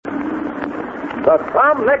The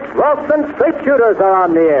Tom Mix Ralston Straight Shooters are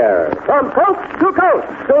on the air. From coast to coast.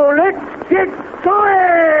 So let's get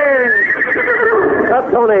going!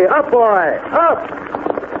 Up, Tony. Up, boy. Up!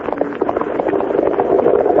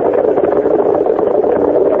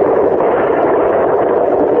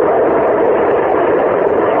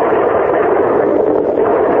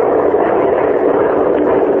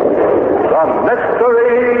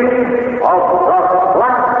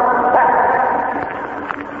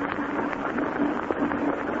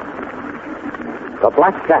 The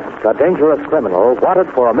Black Cat, a dangerous criminal wanted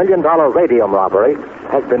for $1 million radium robbery,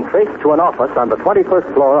 has been traced to an office on the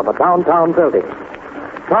 21st floor of a downtown building.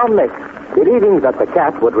 Tom Mix, believing that the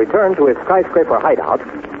cat would return to his skyscraper hideout,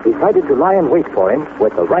 decided to lie in wait for him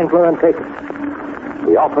with the Wrangler and Pecos.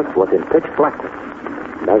 The office was in pitch blackness,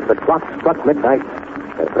 and as the clock struck midnight,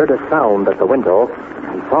 they heard a sound at the window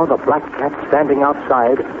and saw the Black Cat standing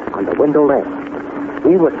outside on the window ledge.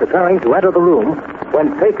 He was preparing to enter the room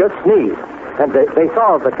when Pecos sneezed, and they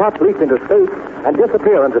saw the cat leap into space and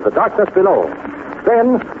disappear into the darkness below.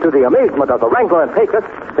 Then, to the amazement of the Wrangler and Pecos,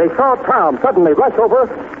 they saw Tom suddenly rush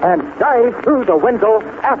over and dive through the window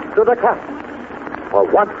after the cat. For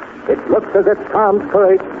once, it looks as if Tom's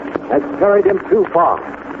courage has carried him too far.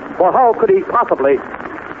 For how could he possibly...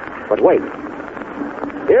 But wait.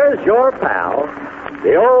 Here's your pal,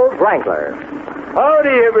 the old Wrangler. Howdy,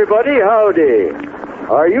 everybody, howdy.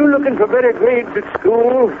 Are you looking for better grades at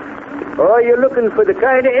school? Or are you looking for the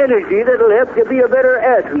kind of energy that'll help you be a better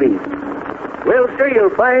athlete? Well, sir,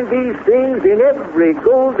 you'll find these things in every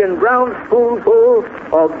golden brown spoonful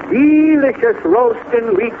of delicious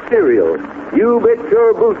Ralston wheat cereal. You bet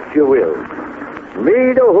your boots you will.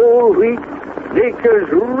 Made of whole wheat, nature's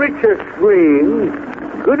richest grain,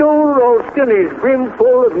 good old Ralston is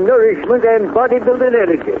brimful of nourishment and bodybuilding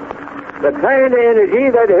energy. The kind of energy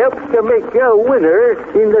that helps to make you a winner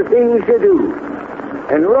in the things you do.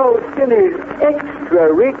 And Ralston is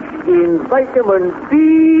extra rich in vitamin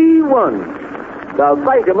B1. The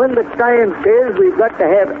vitamin that science says we've got to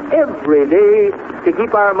have every day to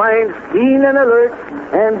keep our minds keen and alert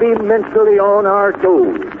and be mentally on our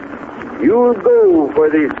toes. You'll go for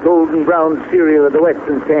this golden brown cereal of the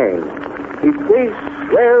Western Tang. It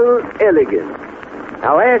tastes, well, elegant.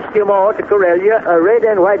 Now ask your ma to corral you a red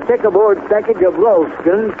and white checkerboard package of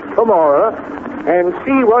Ralston tomorrow and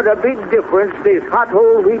see what a big difference this hot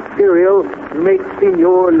whole wheat cereal makes in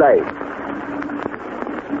your life.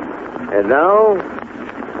 And now,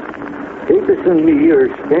 Pecos and me are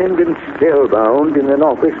standing spellbound in an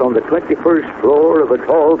office on the 21st floor of a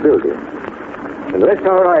tall building. Unless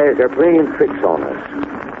our eyes are playing tricks on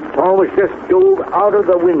us, Tom has just dove out of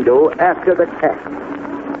the window after the cat.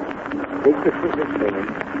 Pecos is the same.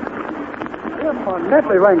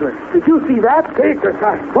 Definitely, Wrangler. Did you see that? Pecos,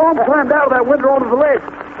 Tom climbed out of that window onto the ledge.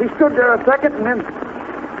 He stood there a second and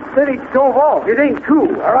then he dove off. It ain't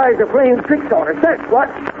true. Our eyes are playing tricks on us. That's what.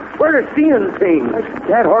 We're seeing things. I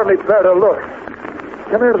can't hardly bear to look.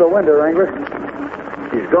 Come here to the window, Wrangler.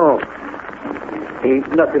 He's gone.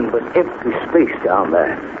 Ain't nothing but empty space down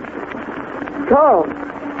there. Tom!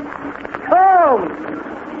 Tom!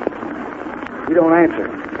 He don't answer.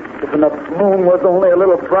 If the moon was only a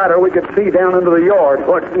little brighter, we could see down into the yard.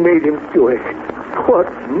 What made him do it? What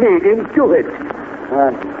made him do it?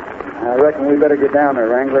 I reckon we better get down there,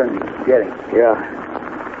 Wrangler, and get him. Yeah.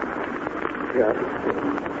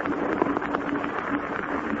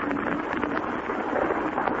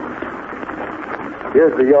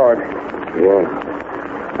 Here's the yard. Yeah.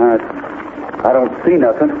 I don't see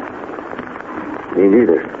nothing. Me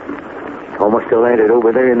neither. Almost still landed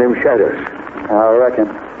over there in them shadows. I reckon.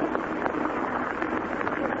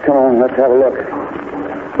 Come on, let's have a look.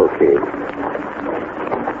 Okay.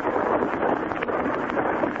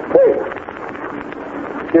 Hey,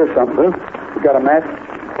 here's something. You got a match?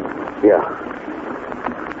 Yeah.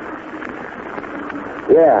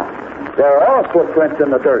 Yeah. There are footprints in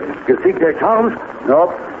the dirt. You think they're Tom's?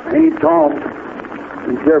 Nope, ain't Tom's.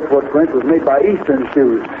 These here footprints was made by Eastern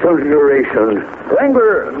shoes. Celluration.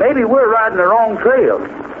 Wrangler, maybe we're riding the wrong trail.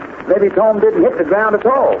 Maybe Tom didn't hit the ground at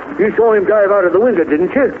all. You saw him dive out of the window,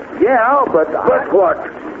 didn't you? Yeah, but what?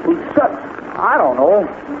 I don't know.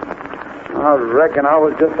 I reckon I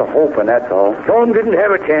was just a-hoping, that's all. Tom didn't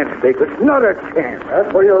have a chance, Pecos. Not a chance.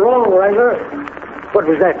 That's where you're wrong, Wrangler. What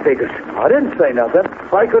was that, Pecos? I didn't say nothing.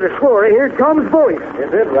 I could have swore I heard Tom's voice. You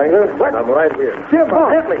did, Wrangler. What? I'm right here. Jim,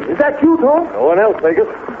 Bentley, is that you, Tom? No one else, Pecos.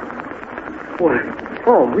 What?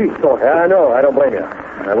 Tom, we thought... Yeah, I know. I don't blame you.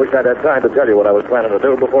 I wish I'd had time to tell you what I was planning to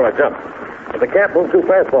do before I jumped. But the cat moved too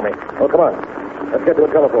fast for me. Oh, come on. Let's get to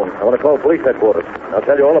a telephone. I want to call police headquarters. I'll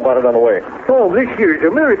tell you all about it on the way. Tom, this here's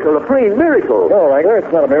a miracle, a plain miracle. No, Wrangler,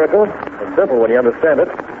 it's not a miracle. It's simple when you understand it.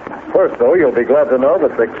 First, though, you'll be glad to know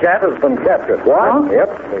that the cat has been captured. What? Yep.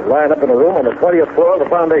 He's lying up in a room on the 20th floor of the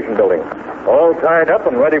foundation building. All tied up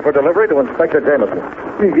and ready for delivery to Inspector Jameson.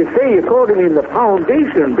 You say you caught him in the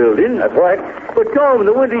foundation building? That's right. But, Tom,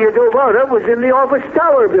 the window you drove out of was in the office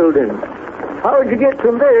tower building. How'd you get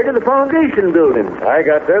from there to the foundation building? I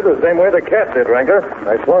got there the same way the cat did, Wrangler.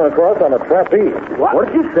 I swung across on a trapeze. What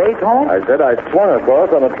did you say, Tom? I said I swung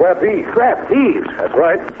across on a trapeze. Trapeze? That's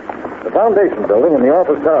right. The foundation building and the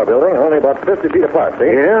office tower building are only about 50 feet apart,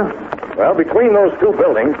 see? Yeah? Well, between those two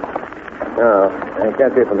buildings... No, I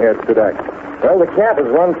can't see it from here. It's too dark. Well, the cat has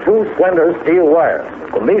run two slender steel wires.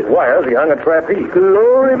 From these wires, he hung a trapeze.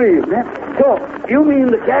 Glory be. So, you mean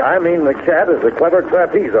the cat... I mean the cat is a clever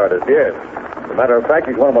trapeze artist, yes. As a matter of fact,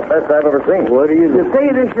 he's one of the best I've ever seen. What do you You say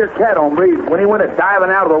this your cat, hombre, when he went diving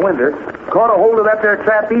out of the window, caught a hold of that there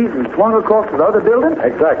trapeze and swung across to the other building?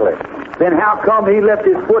 Exactly. Then how come he left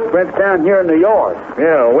his footprints down here in the yard?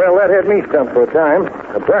 Yeah, well, that had me stumped for a time.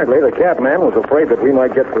 Apparently, the cat man was afraid that we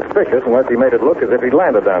might get suspicious unless he made it look as if he'd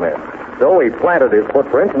landed down there. So he planted his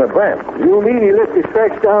footprints in advance. You mean he left his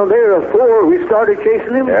tracks down there before we started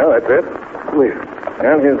chasing him? Yeah, that's it. Where?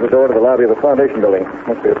 And here's the door to the lobby of the foundation building.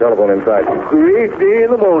 Must be a telephone inside. Great day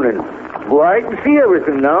in the morning. Well, I can see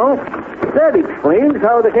everything now. That explains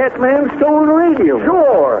how the cat man stole the radium.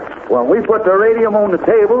 Sure. When we put the radium on the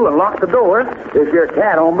table and locked the door, this your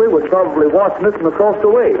cat, hombre, was probably watching us from across the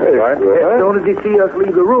way. Right. As soon as he see us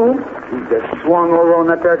leave the room, he just swung over on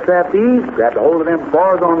that there trapeze, grabbed a hold of them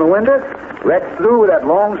bars on the window, reached through with that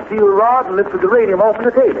long steel rod and lifted the radium off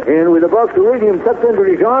the table. And with a box of radium tucked under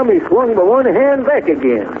his arm, he swung by one hand back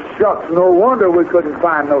again. Shucks, no wonder we couldn't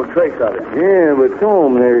find no trace of it. Yeah, but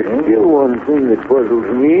Tom, there's still one thing that puzzles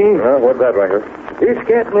me. What's that, Wrangler? This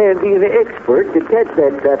cat man being the expert to catch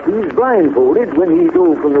that trapeze blindfolded when he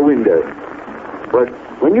dove from the window. But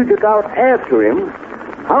when you took out after him,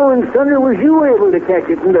 how in thunder was you able to catch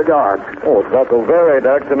it in the dark? Oh, it's not so very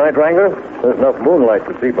dark tonight, Wrangler. There's enough moonlight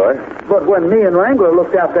to see by. But when me and Wrangler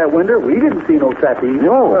looked out that window, we didn't see no trapeze.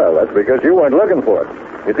 No. Well, that's because you weren't looking for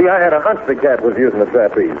it. You see, I had a hunch the cat was using the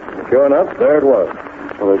trapeze. Sure enough, there it was.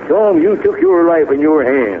 Well, Tom, you took your life in your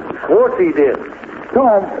hands. Of course he did.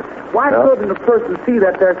 Tom, why No? couldn't a person see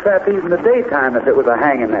that there trapeze in the daytime if it was a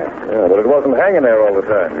hanging there? Yeah, but it wasn't hanging there all the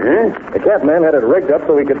time. Huh? The cat man had it rigged up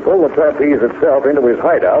so he could pull the trapeze itself into his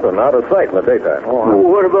hideout and out of sight in the daytime. Well,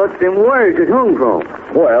 what about them wires it hung from?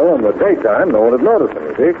 Well, in the daytime, no one would notice them,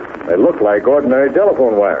 you see. They look like ordinary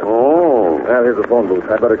telephone wires. Oh. Now, here's the phone booth.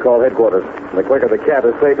 I'd better call headquarters. The quicker the cat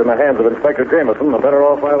is safe in the hands of Inspector Jameson, the better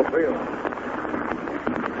off I'll feel.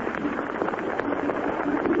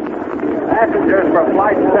 Passengers for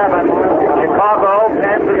Flight 7, Chicago,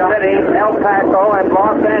 Kansas City, El Paso, and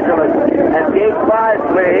Los Angeles. At gate 5,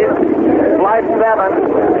 please. Flight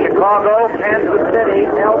 7, Chicago, Kansas City,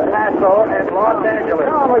 El Paso, and Los Angeles.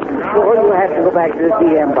 Oh, sure you have to go back to the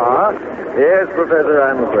TM bar. Yes, Professor,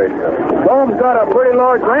 I'm afraid so. Tom's got a pretty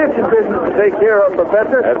large ranching business to take care of,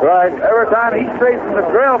 Professor. That's right. Every time he's tracing the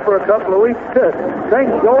trail for a couple of weeks, things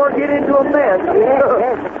sure get into a mess.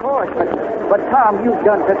 Yes, of course. But Tom, you've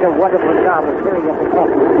done such a wonderful job of filling up the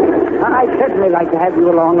tent. I'd certainly like to have you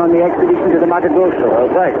along on the expedition to the Mato Grosso. Well,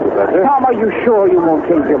 thanks, Professor. Tom, are you sure you won't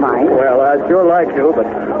change your mind? Well, I'd sure like to, but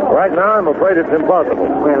right now I'm afraid it's impossible.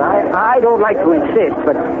 Well, I don't like to insist,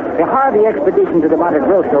 but the Harvey expedition to the Mato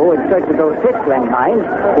Grosso in search of those pitchland mines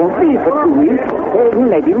won't be for 2 weeks,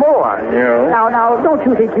 maybe more. Yeah. Now, don't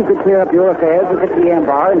you think you could clear up your affairs with the TM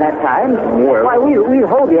bar in that time? Well- Why, we'll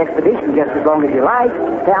hold the expedition just as long as you like.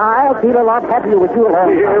 I'll feel a lot happier with you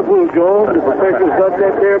along. Careful, Joe. The professor's got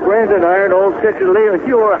that there branding iron all set to lay with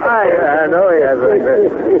your eye. I know he has, Wrangler.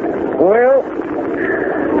 Well,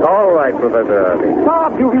 all right, Professor Harvey.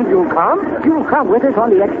 Bob, you'll come? You'll come with us on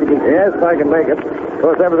the expedition. Yes, I can make it. Of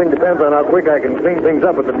course, everything depends on how quick I can clean things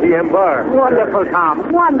up at the TM bar. Wonderful,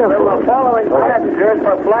 Tom. Wonderful. The following passengers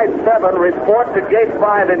for Flight 7 report to Gate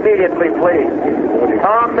 5 immediately, please.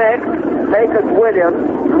 Tom Mix, Pecos Williams,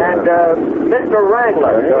 and Mr.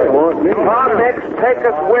 Wrangler. Tom Mix,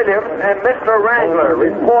 Pecos Williams, and Mr. Wrangler.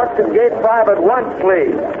 Report to Gate 5 at once,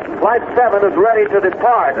 please. Flight 7 is ready to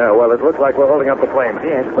depart. Yeah, well, it looks like we're holding up the plane.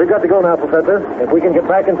 Yes. We've got to go now, Professor. If we can get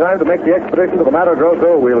back in time to make the expedition to the Mato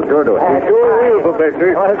Grosso, we'll sure do it. Sure will,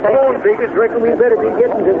 Professor. Come on, Pecos. Reckon we better be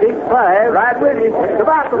getting to Gate 5. Right with you.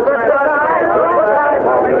 Goodbye, Professor.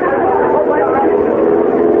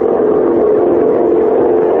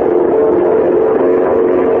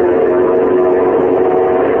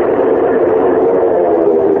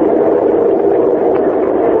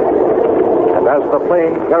 And as the plane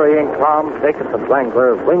train carrying Tom, Nicholas, and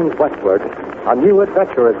Wrangler wings westward, a new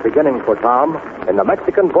adventure is beginning for Tom in the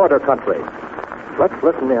Mexican border country. Let's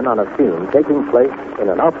listen in on a scene taking place in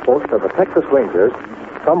an outpost of the Texas Rangers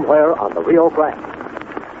somewhere on the Rio Grande.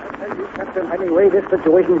 Captain Hemingway, this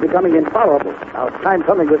situation is becoming intolerable. Now it's time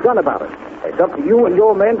something was done about it. It's up to you and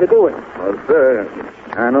your men to do it. Well, sir,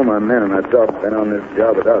 I know my men and myself have been on this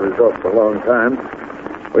job without results for a long time.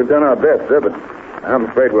 We've done our best, sir, but I'm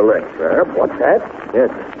afraid we're late, sir. What's that?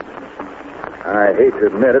 Yes. I hate to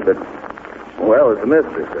admit it, but, well, it's a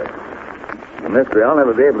mystery, sir. A mystery I'll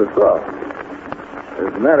never be able to solve.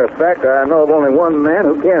 As a matter of fact, I know of only one man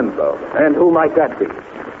who can solve it. And who might that be?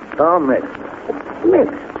 Tom Mix.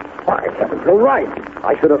 Mix? Why, heavens, you're right.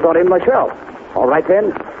 I should have thought him myself. All right,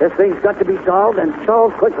 then. This thing's got to be solved, and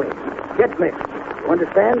solved quickly. Get Mix. You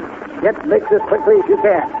understand? Get Mix as quickly as you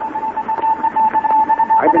can.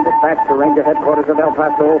 I've been dispatched to Ranger headquarters of El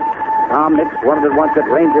Paso. Tom Mix wanted at once at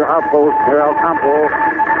Ranger outpost near El Campo.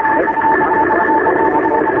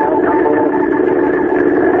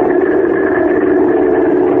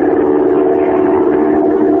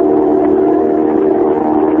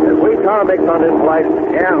 Tom Mix on his flight.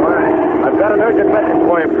 Yeah, why? I've got an urgent message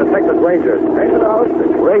for him from the Texas Rangers. Ring for the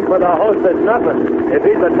hostess. Ring for the hostess, nothing. If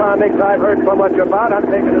he's the Tom Mix I've heard so much about, I'm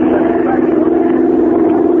taking a step back.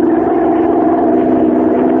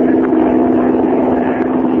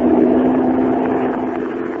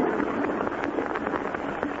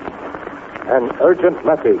 An urgent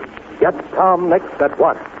message. Get Tom Mix at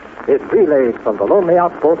once. It's relayed from the lonely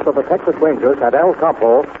outpost of the Texas Rangers at El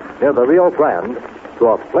Campo near the Rio Grande to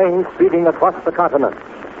a plane speeding across the continent.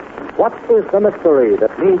 What is the mystery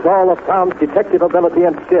that needs all of Tom's detective ability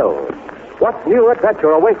and skill? What new adventure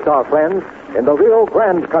awaits our friends in the Rio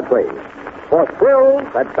Grande country? For thrills,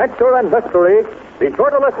 adventure, and mystery, be sure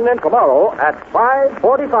to listen in tomorrow at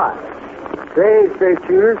 5:45. Say,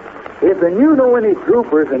 shooters, if you know any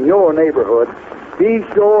troopers in your neighborhood, be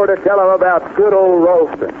sure to tell them about good old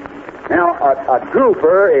Ralston. Now, a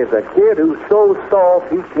trooper is a kid who's so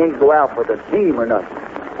soft he can't go out for the team or nothing.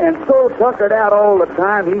 And so tuckered out all the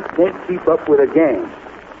time he can't keep up with a gang.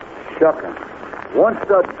 Shuckin'. Once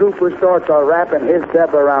the trooper starts wrapping his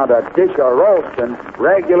step around a dish of Ralston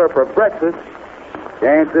regular for breakfast,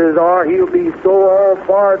 chances are he'll be so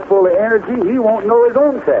all-fired full of energy he won't know his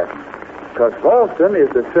own test. Because Ralston is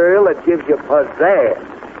the cereal that gives you pizzazz.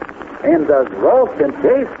 And does Ralston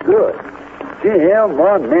taste good?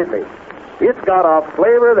 Genuinely. It's got a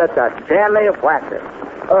flavor that's a tallywhacker.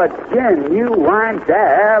 A genuine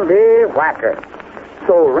tallywhacker.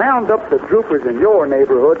 So round up the troopers in your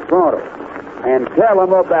neighborhood pronto and tell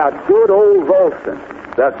them about good old Ralston,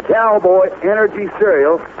 the cowboy energy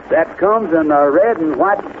cereal that comes in the red and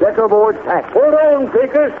white checkerboard pack. Hold on,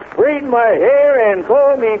 Vickers. Braid my hair and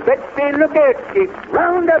call me Betsy. Look at it.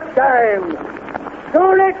 Roundup time.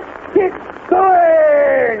 So let's get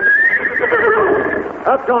going.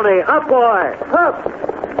 Up, Tony. Up, boy. Up.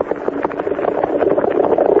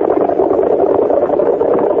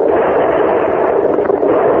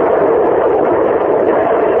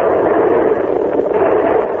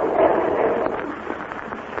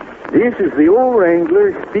 This is the old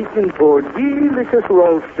Wrangler speaking for delicious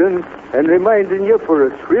Ralston and reminding you for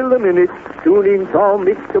a thrill a minute, tune in Tom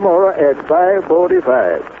Mix tomorrow at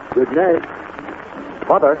 5:45. Good night.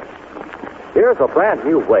 Mother, here's a brand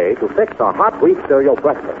new way to fix a hot wheat cereal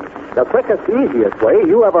breakfast. The quickest, easiest way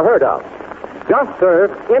you ever heard of. Just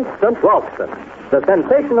serve Instant Ralston, the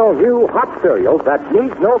sensational new hot cereal that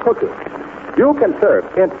needs no cooking. You can serve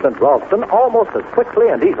Instant Ralston almost as quickly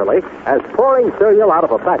and easily as pouring cereal out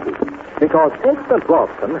of a package, because Instant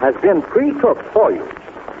Ralston has been pre-cooked for you.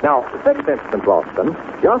 Now, to fix Instant Ralston,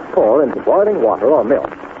 just pour into boiling water or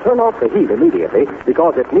milk. Turn off the heat immediately,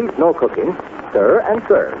 because it needs no cooking. Stir and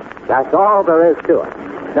serve. That's all there is to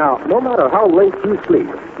it. Now, no matter how late you sleep,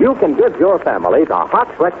 you can give your family the hot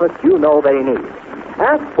breakfast you know they need.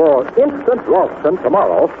 Ask for Instant Ralston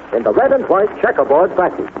tomorrow in the red and white checkerboard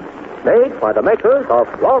package. Made by the makers of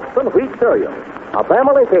Ralston Wheat Cereal, a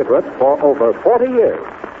family favorite for over 40 years.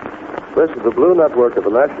 This is the Blue Network of the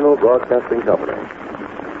National Broadcasting Company.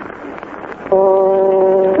 Oh.